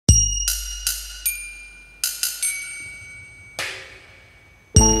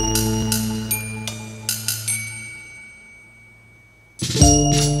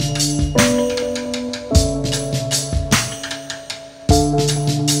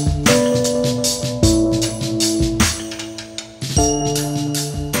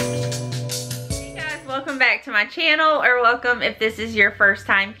channel, or welcome if this is your first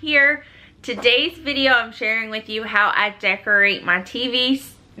time here. Today's video I'm sharing with you how I decorate my TV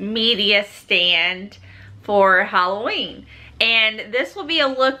media stand for Halloween. And this will be a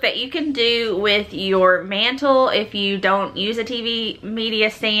look that you can do with your mantle if you don't use a TV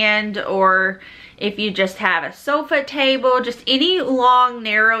media stand, or if you just have a sofa table, just any long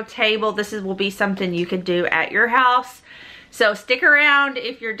narrow table. Will be something you could do at your house. So stick around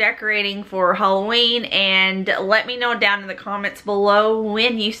if you're decorating for Halloween, and let me know down in the comments below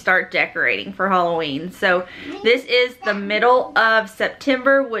when you start decorating for Halloween. So this is the middle of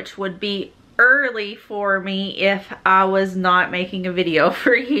September, which would be early for me if I was not making a video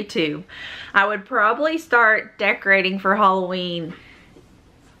for YouTube. I would probably start decorating for Halloween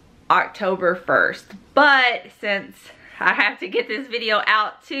October 1st, but since I have to get this video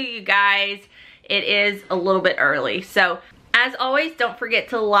out to you guys, it is a little bit early. So as always, don't forget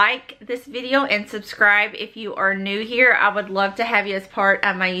to like this video and subscribe if you are new here. I would love to have you as part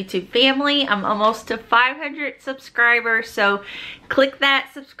of my YouTube family. I'm almost to 500 subscribers, so click that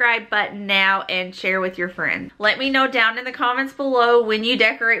subscribe button now and share with your friends. Let me know down in the comments below when you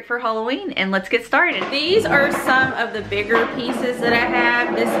decorate for Halloween, and let's get started. These are some of the bigger pieces that I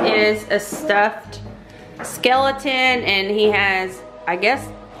have. This is a stuffed skeleton, and he has, I guess,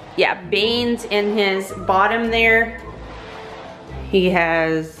 yeah, beans in his bottom there. He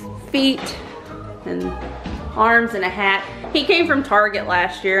has feet and arms and a hat. He came from Target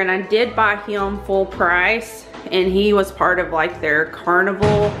last year, and I did buy him full price, and he was part of like their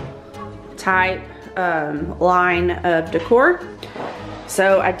carnival type line of decor.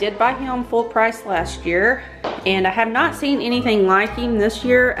 So I did buy him full price last year, and I have not seen anything like him this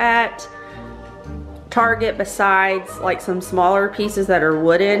year at Target besides like some smaller pieces that are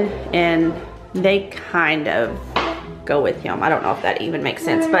wooden, and they kind of go with him. I don't know if that even makes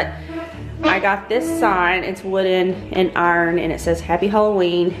sense, but I got this sign. It's wooden and iron, and it says Happy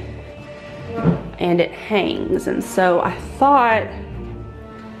Halloween, and it hangs, and so I thought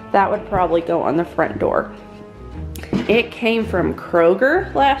that would probably go on the front door. It came from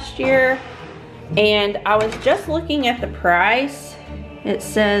Kroger last year, and I was just looking at the price. It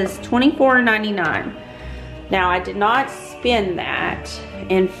says $24.99. Now, I did not spend that.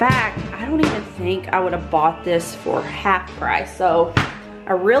 In fact, I don't even think I would have bought this for half price. So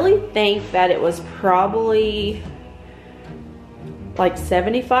I really think that it was probably like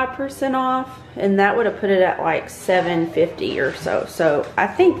 75% off, and that would have put it at like $7.50 or so. So I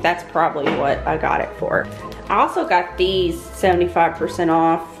think that's probably what I got it for. I also got these 75%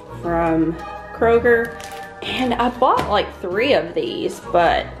 off from Kroger, and I bought like 3 of these,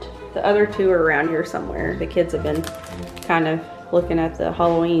 but the other 2 are around here somewhere. The kids have been kind of looking at the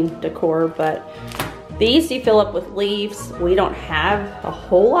Halloween decor, but these you fill up with leaves. We don't have a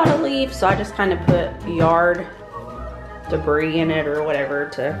whole lot of leaves, so I just kind of put yard debris in it or whatever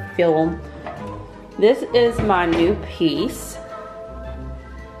to fill them. This is my new piece,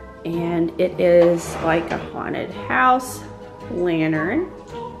 and it is like a haunted house lantern,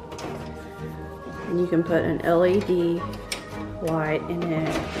 and you can put an LED light in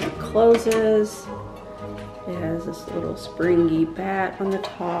it, and it closes. It has this little springy bat on the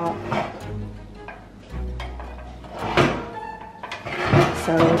top.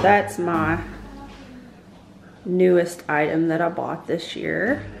 So that's my newest item that I bought this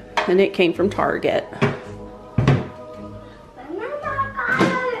year, and it came from Target.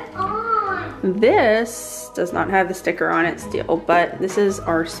 This does not have the sticker on it still, but this is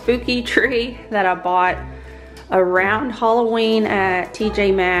our spooky tree that I bought around Halloween at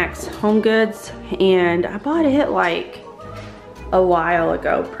TJ Maxx Home Goods, and I bought it like a while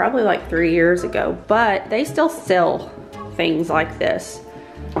ago, probably like 3 years ago, but they still sell things like this,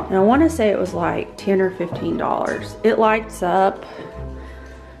 and I want to say it was like $10 or $15. It lights up,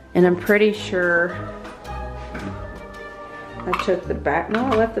 and I'm pretty sure I took the no,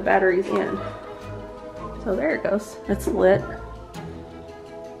 I left the batteries in. So there it goes. It's lit,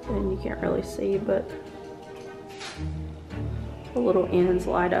 and you can't really see, but the little ends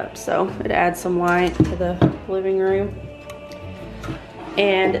light up, so it adds some light to the living room.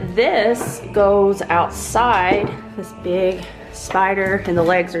 And this goes outside, this big spider, and the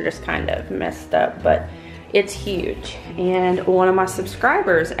legs are just kind of messed up, but it's huge. And one of my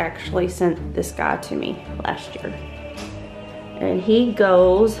subscribers actually sent this guy to me last year, and he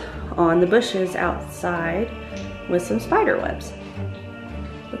goes on the bushes outside with some spider webs.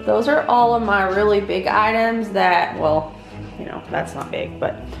 But those are all of my really big items that, well, you know, that's not big,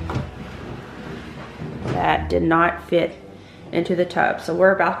 but that did not fit into the tub. So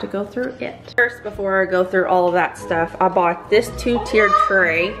we're about to go through it. First, before I go through all of that stuff, I bought this 2-tiered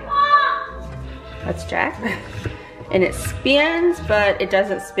tray. That's Jack. And it spins, but it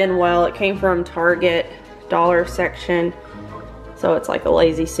doesn't spin well. It came from Target dollar section, so it's like a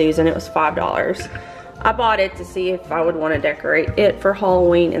Lazy Susan. It was $5. I bought it to see if I would want to decorate it for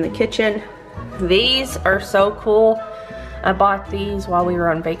Halloween in the kitchen. These are so cool. I bought these while we were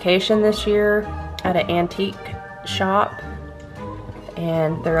on vacation this year at an antique shop,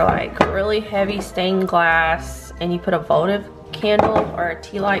 and they're like really heavy stained glass, and you put a votive candle or a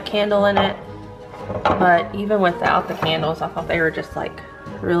tea light candle in it. But even without the candles, I thought they were just like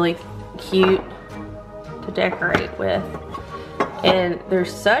really cute to decorate with. And they're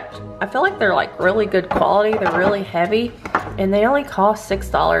I feel like they're like really good quality. They're really heavy, and they only cost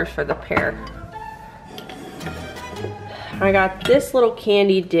 $6 for the pair. I got this little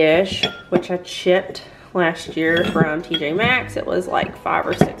candy dish, which I chipped last year from TJ Maxx. It was like $5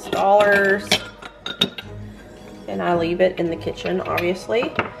 or $6. And I leave it in the kitchen,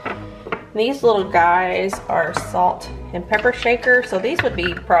 obviously. These little guys are salt and pepper shakers, so these would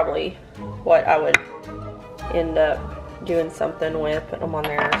be probably what I would end up doing something with, putting them on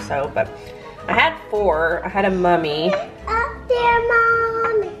there or so. But I had 4. I had a mummy. Up there,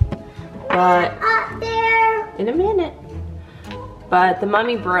 Mommy. But Up there. in a minute. But the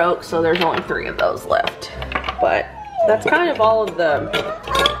mummy broke, so there's only 3 of those left. But that's kind of all of the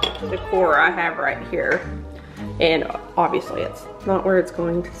decor I have right here. And obviously it's not where it's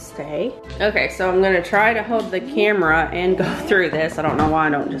going to stay. Okay, so I'm gonna try to hold the camera and go through this. I don't know why I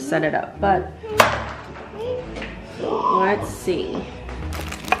don't just set it up, but let's see.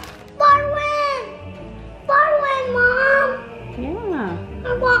 Barwin, Mom. Yeah.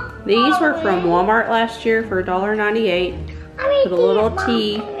 I want These were from Walmart last year for $1.98. Put a little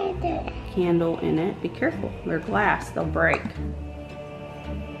tea candle in it. Be careful, they're glass, they'll break.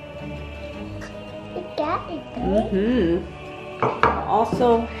 I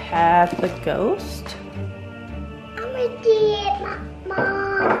also have the ghost. I'm gonna do it,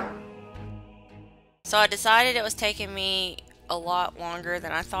 Mom. So I decided it was taking me a lot longer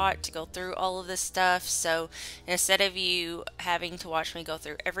than I thought to go through all of this stuff. So instead of you having to watch me go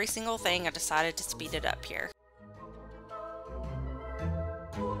through every single thing, I decided to speed it up here.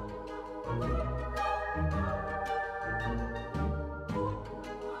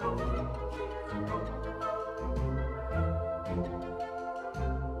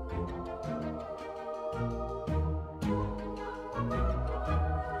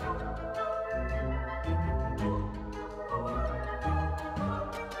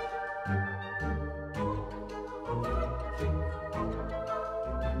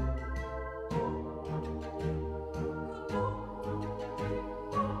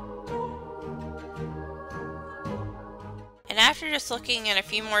 And after just looking at a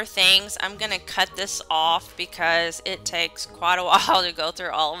few more things, I'm going to cut this off because it takes quite a while to go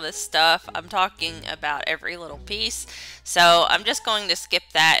through all of this stuff. I'm talking about every little piece. So I'm just going to skip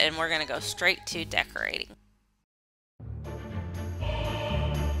that and we're going to go straight to decorating.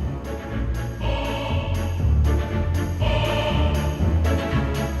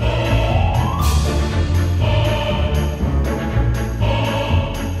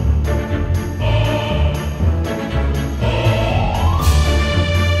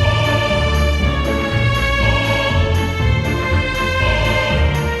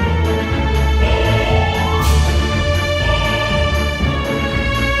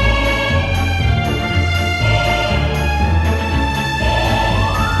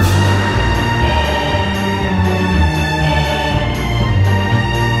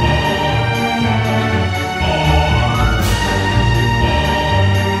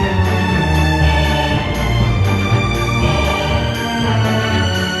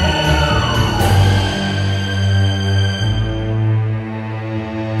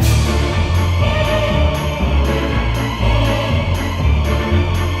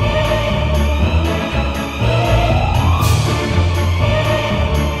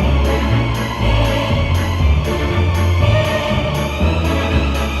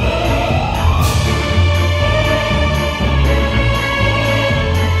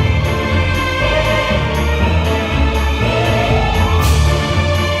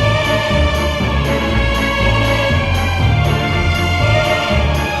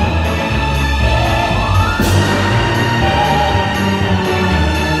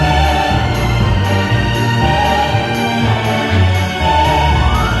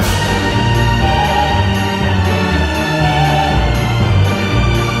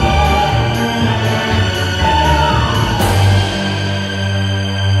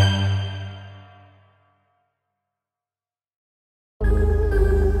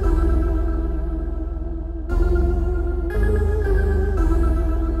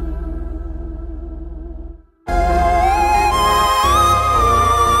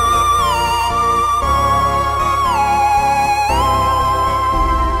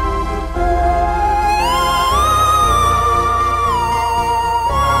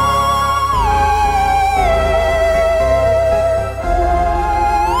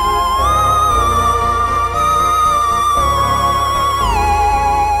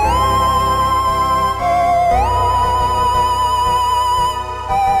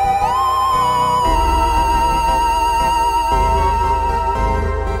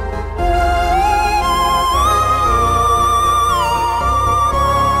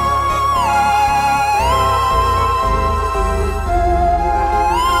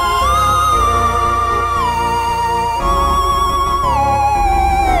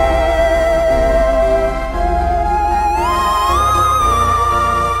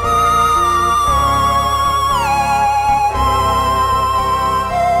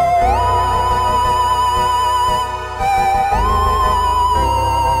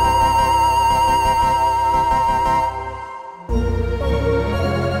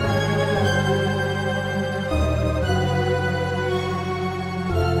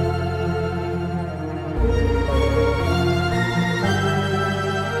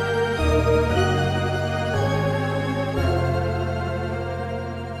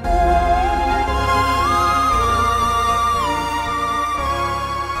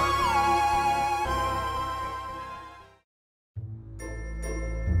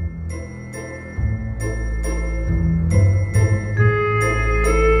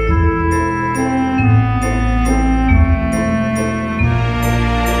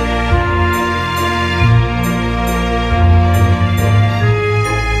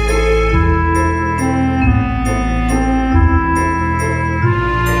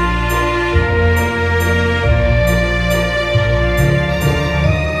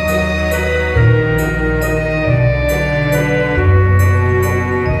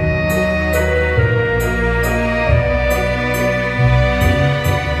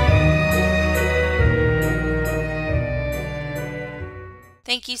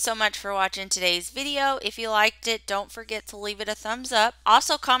 Thank you so much for watching today's video. If you liked it, don't forget to leave it a thumbs up.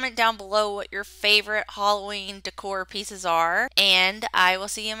 Also, comment down below what your favorite Halloween decor pieces are, and I will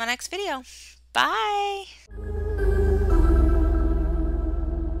see you in my next video. Bye!